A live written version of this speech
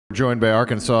Joined by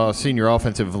Arkansas senior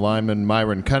offensive lineman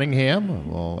Myron Cunningham.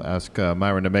 We'll ask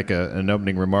Myron to make an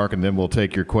opening remark, and then we'll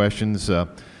take your questions.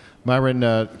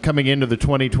 Myron, coming into the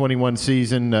 2021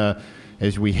 season,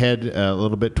 as we head a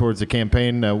little bit towards the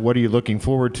campaign, what are you looking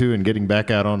forward to in getting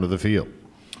back out onto the field?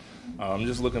 I'm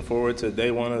just looking forward to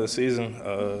day one of the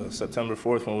season, September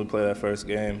 4th, when we play that first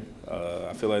game.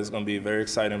 I feel like it's going to be a very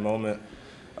exciting moment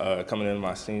coming into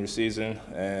my senior season,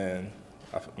 and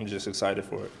I'm just excited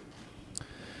for it.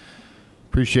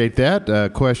 Appreciate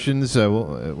that. Questions?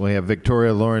 We have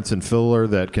Victoria, Lawrence, and Fuller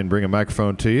that can bring a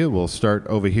microphone to you. We'll start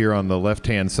over here on the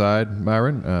left-hand side,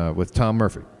 Myron, with Tom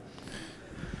Murphy.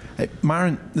 Hey,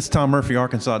 Myron, this is Tom Murphy,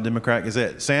 Arkansas Democrat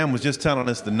Gazette. Sam was just telling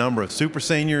us the number of super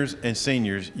seniors and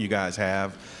seniors you guys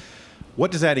have.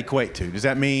 What does that equate to? Does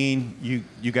that mean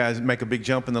you guys make a big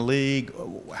jump in the league?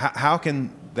 How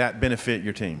can that benefit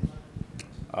your team?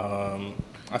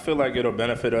 I feel like it'll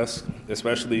benefit us,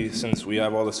 especially since we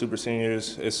have all the super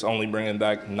seniors. It's only bringing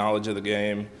back knowledge of the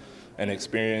game and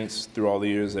experience through all the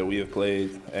years that we have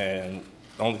played. And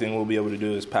the only thing we'll be able to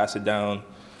do is pass it down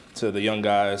to the young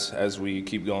guys as we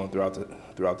keep going throughout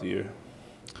the year.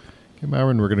 Okay,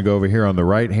 Myron, we're going to go over here on the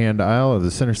right-hand aisle of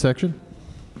the center section.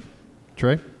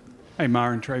 Trey? Hey,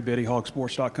 Myron, Trey Biddy,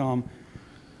 hogsports.com.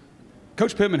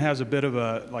 Coach Pittman has a bit of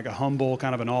a humble,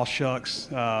 kind of an all shucks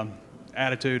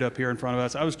attitude up here in front of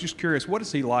us. I was just curious, what is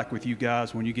he like with you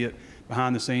guys when you get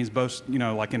behind the scenes, both,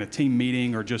 like in a team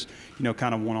meeting or just,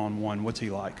 kind of one-on-one? What's he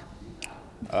like?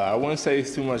 I wouldn't say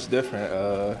he's too much different.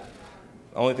 The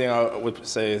only thing I would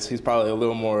say is he's probably a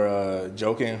little more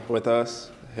joking with us.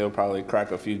 He'll probably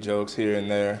crack a few jokes here and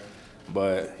there,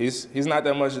 but he's not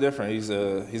that much different. He's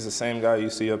the same guy you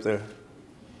see up there.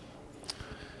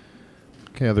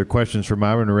 Okay, other questions for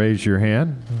Myron? Raise your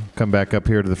hand. Come back up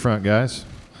here to the front, guys.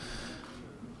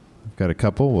 Got a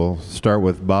couple. We'll start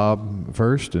with Bob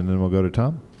first, and then we'll go to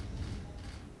Tom.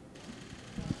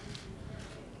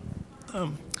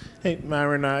 Hey,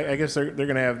 Myron, I guess they're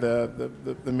going to have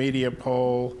the media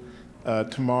poll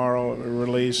tomorrow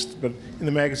released, but in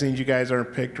the magazines you guys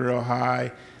aren't picked real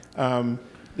high.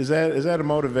 Is that a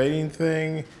motivating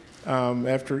thing?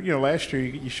 After last year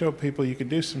you showed people you could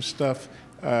do some stuff,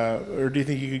 or do you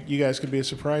think you guys could be a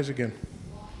surprise again?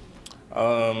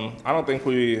 I don't think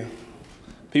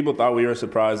people thought we were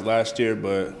surprised last year,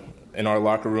 but in our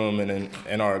locker room and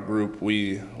in our group,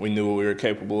 we knew what we were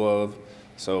capable of,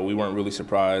 so we weren't really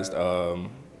surprised.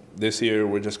 This year,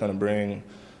 we're just going to bring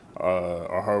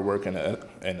our hard work and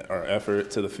our effort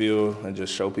to the field and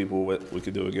just show people what we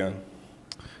could do again.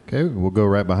 Okay, we'll go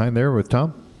right behind there with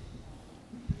Tom.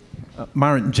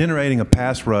 Myron, generating a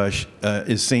pass rush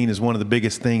is seen as one of the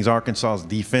biggest things Arkansas's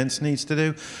defense needs to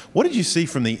do. What did you see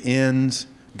from the ends,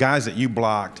 guys that you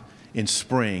blocked, in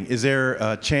spring? Is there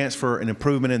a chance for an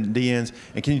improvement in the D-ends?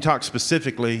 And can you talk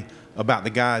specifically about the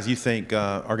guys you think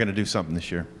are going to do something this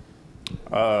year?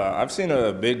 I've seen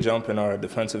a big jump in our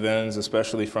defensive ends,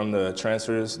 especially from the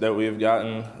transfers that we have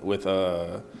gotten with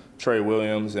Trey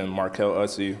Williams and Markel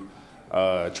Utsey.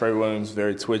 Trey Williams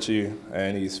very twitchy,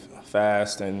 and he's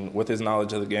fast, and with his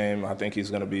knowledge of the game, I think he's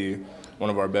going to be one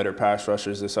of our better pass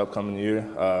rushers this upcoming year.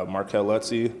 Markel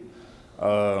Utsey,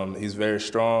 he's very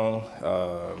strong.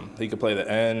 He could play the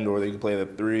end or he could play the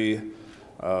 3.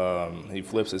 He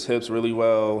flips his hips really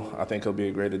well. I think he'll be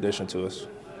a great addition to us.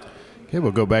 Okay,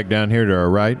 we'll go back down here to our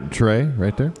right. Trey,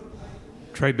 right there.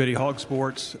 Trey Biddy, Hog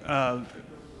Sports.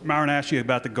 Myron asked you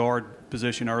about the guard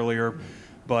position earlier,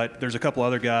 but there's a couple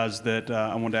other guys that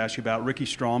I wanted to ask you about. Ricky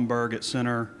Stromberg at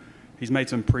center. He's made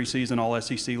some preseason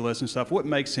All-SEC lists and stuff. What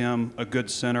makes him a good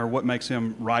center? What makes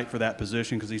him right for that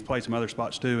position? Because he's played some other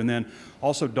spots too. And then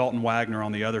also Dalton Wagner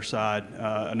on the other side,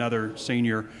 another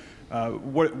senior.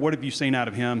 What have you seen out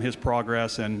of him, his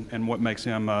progress, and what makes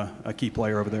him a key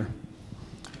player over there?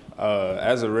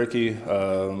 As a Ricky,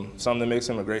 something that makes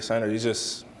him a great center, he's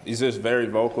just very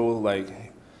vocal.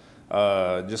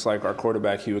 Just like our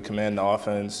quarterback, he would command the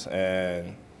offense,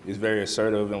 and he's very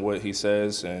assertive in what he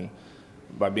says. And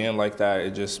by being like that,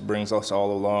 it just brings us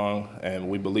all along, and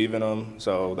we believe in him,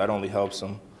 so that only helps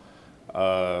him.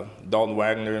 Dalton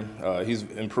Wagner, he's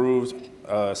improved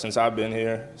since I've been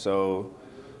here, so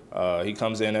he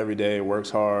comes in every day, works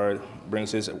hard,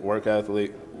 brings his work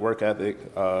ethic,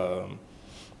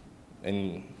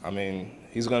 and I mean,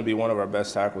 he's going to be one of our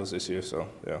best tackles this year, so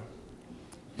yeah.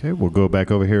 Okay, we'll go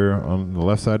back over here on the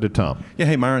left side to Tom. Yeah,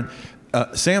 hey, Myron.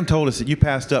 Sam told us that you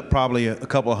passed up probably a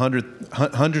couple of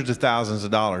hundreds of thousands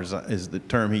of dollars is the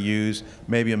term he used,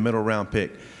 maybe a middle round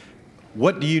pick.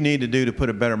 What do you need to do to put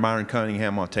a better Myron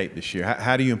Cunningham on tape this year?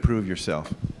 How do you improve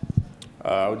yourself?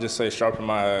 I would just say sharpen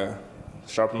my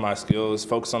skills,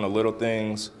 focus on the little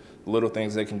things, little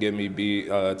things that can get me beat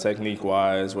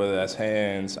technique-wise, whether that's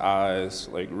hands, eyes,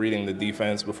 like reading the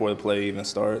defense before the play even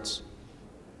starts.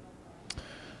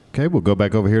 Okay, we'll go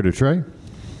back over here to Trey.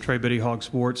 Trey Biddy, Hog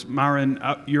Sports. Myron,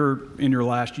 you're in your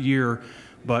last year,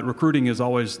 but recruiting is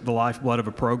always the lifeblood of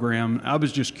a program. I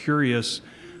was just curious,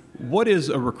 what is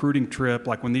a recruiting trip,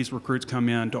 like when these recruits come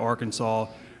in to Arkansas,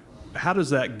 how does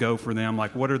that go for them?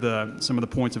 Like, what are some of the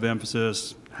points of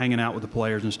emphasis, hanging out with the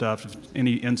players and stuff?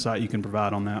 Any insight you can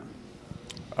provide on that?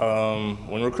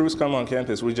 When recruits come on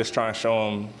campus, we just try and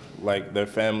show them, like, their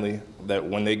family, that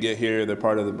when they get here, they're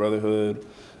part of the brotherhood,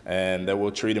 and that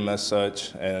we'll treat them as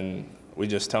such. And we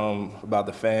just tell them about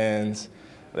the fans,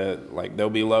 that, like, they'll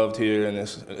be loved here, and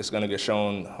it's going to get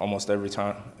shown almost every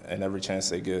time and every chance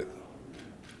they get.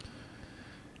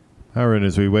 Myron,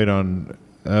 as we wait on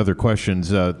other questions,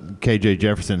 KJ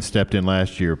Jefferson stepped in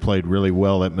last year, played really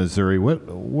well at Missouri.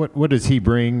 What does he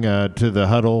bring to the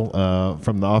huddle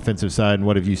from the offensive side, and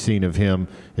what have you seen of him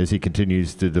as he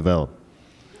continues to develop?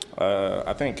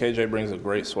 I think KJ brings a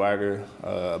great swagger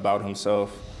about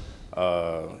himself.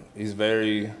 He's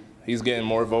getting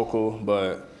more vocal,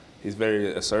 but he's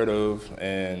very assertive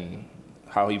in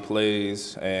how he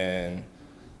plays, and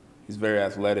he's very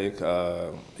athletic.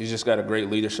 He's just got a great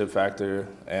leadership factor,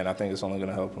 and I think it's only going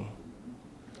to help him.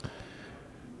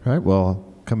 All right, well,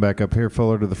 come back up here,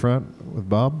 Fuller, to the front with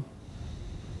Bob.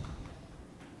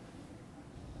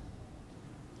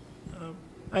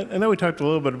 I know we talked a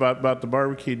little bit about the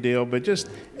barbecue deal, but just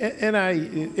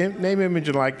name, image,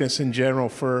 and likeness in general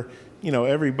for, you know,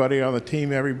 everybody on the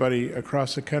team, everybody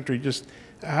across the country. Just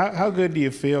how good do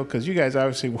you feel? Because you guys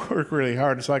obviously work really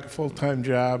hard. It's like a full-time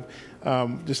job.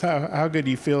 Just how good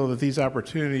do you feel that these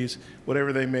opportunities,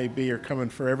 whatever they may be, are coming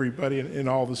for everybody in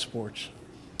all the sports?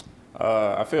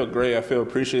 I feel great. I feel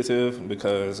appreciative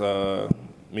because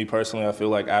me personally, I feel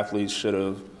like athletes should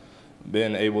have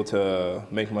been able to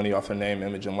make money off their name,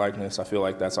 image, and likeness. I feel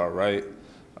like that's our right.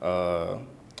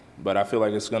 But I feel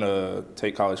like it's going to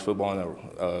take college football in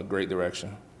a great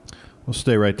direction. We'll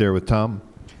stay right there with Tom.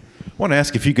 I want to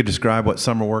ask if you could describe what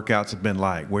summer workouts have been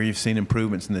like, where you've seen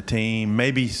improvements in the team,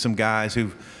 maybe some guys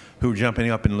who are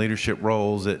jumping up in leadership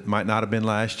roles that might not have been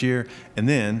last year, and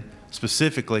then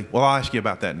specifically, well, I'll ask you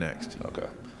about that next. Okay.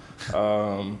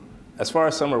 As far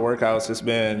as summer workouts, it's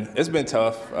been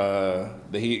tough.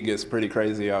 The heat gets pretty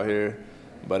crazy out here,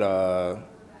 but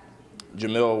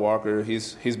Jamil Walker,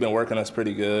 he's been working us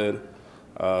pretty good.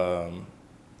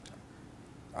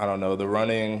 I don't know, the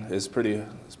running is pretty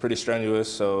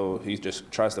strenuous, so he just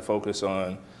tries to focus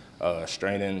on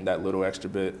straining that little extra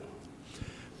bit.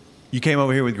 You came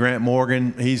over here with Grant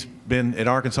Morgan. He's been at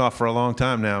Arkansas for a long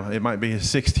time now. It might be his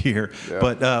 6th year. Yeah.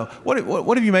 But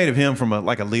what have you made of him from a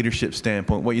leadership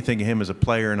standpoint? What do you think of him as a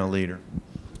player and a leader?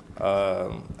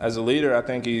 As a leader, I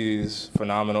think he's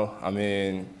phenomenal. I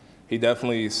mean, he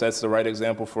definitely sets the right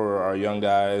example for our young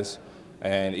guys.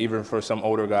 And even for some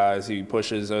older guys, he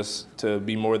pushes us to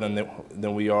be more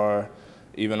than we are,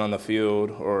 even on the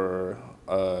field or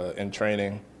in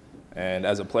training. And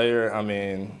as a player, I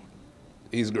mean,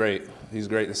 he's great. He's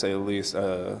great to say the least.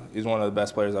 He's one of the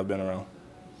best players I've been around.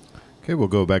 Okay, we'll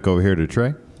go back over here to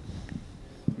Trey.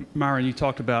 Myron, you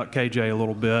talked about KJ a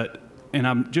little bit, and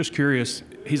I'm just curious.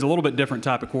 He's a little bit different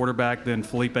type of quarterback than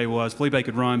Felipe was. Felipe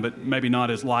could run, but maybe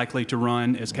not as likely to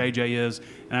run as KJ is.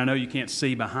 And I know you can't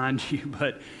see behind you,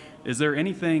 but is there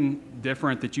anything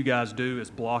different that you guys do as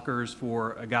blockers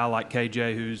for a guy like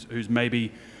KJ who's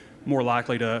maybe more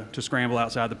likely to scramble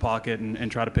outside the pocket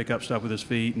and try to pick up stuff with his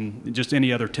feet, and just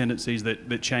any other tendencies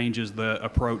that changes the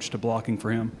approach to blocking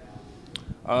for him?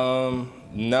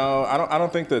 No, I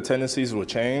don't think the tendencies will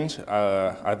change.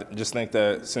 I just think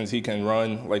that since he can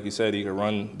run, like you said, he can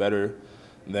run better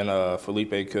than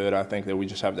Felipe could. I think that we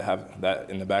just have to have that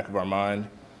in the back of our mind.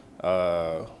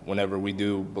 Whenever we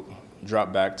do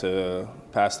drop back to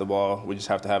pass the ball, we just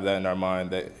have to have that in our mind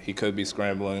that he could be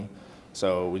scrambling.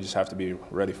 So we just have to be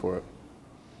ready for it.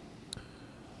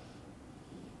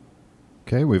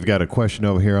 Okay, we've got a question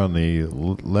over here on the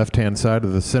left-hand side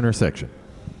of the center section.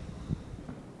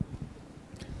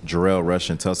 Jarrell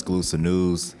Russian, Tuscaloosa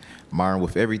News. Myron,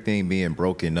 with everything being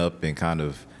broken up and kind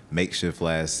of makeshift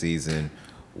last season,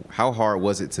 how hard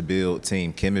was it to build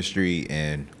team chemistry,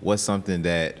 and what's something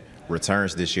that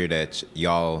returns this year that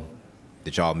y'all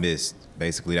missed,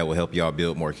 basically, that will help y'all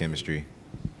build more chemistry?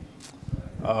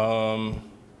 I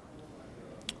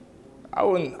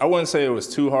wouldn't say it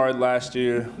was too hard last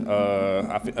year.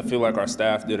 I feel like our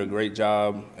staff did a great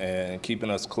job in keeping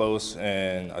us close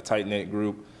and a tight-knit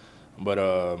group.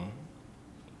 But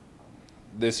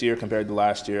this year compared to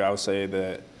last year, I would say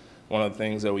that one of the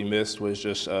things that we missed was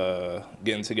just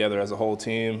getting together as a whole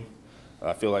team.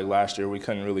 I feel like last year we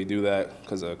couldn't really do that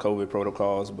because of COVID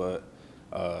protocols, but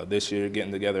this year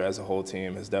getting together as a whole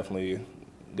team has definitely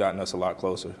gotten us a lot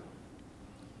closer.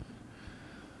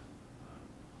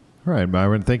 All right,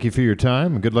 Myron, thank you for your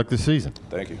time, and good luck this season.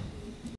 Thank you.